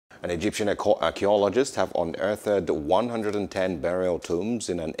And Egyptian archaeologists have unearthed 110 burial tombs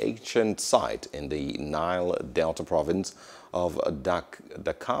in an ancient site in the Nile Delta province of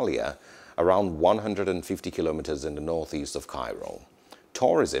Dakahlia, around 150 kilometers in the northeast of Cairo.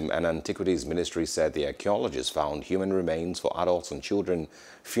 Tourism and Antiquities Ministry said the archaeologists found human remains for adults and children,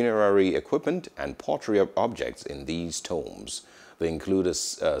 funerary equipment and pottery objects in these tombs. They include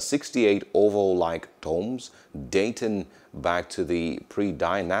 68 oval-like tombs dating back to the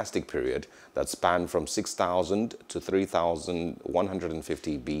pre-dynastic period that spanned from 6000 to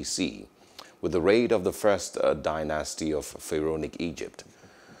 3150 BC, with the raid of the first dynasty of pharaonic Egypt.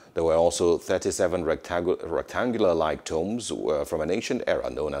 There were also 37 rectangular-like tombs from an ancient era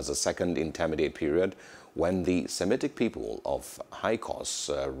known as the Second Intermediate Period, when the Semitic people of Hyksos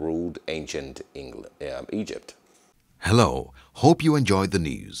ruled ancient Egypt. Hello, hope you enjoyed the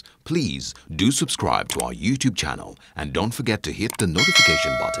news. Please do subscribe to our YouTube channel and don't forget to hit the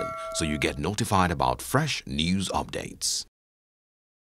notification button so you get notified about fresh news updates.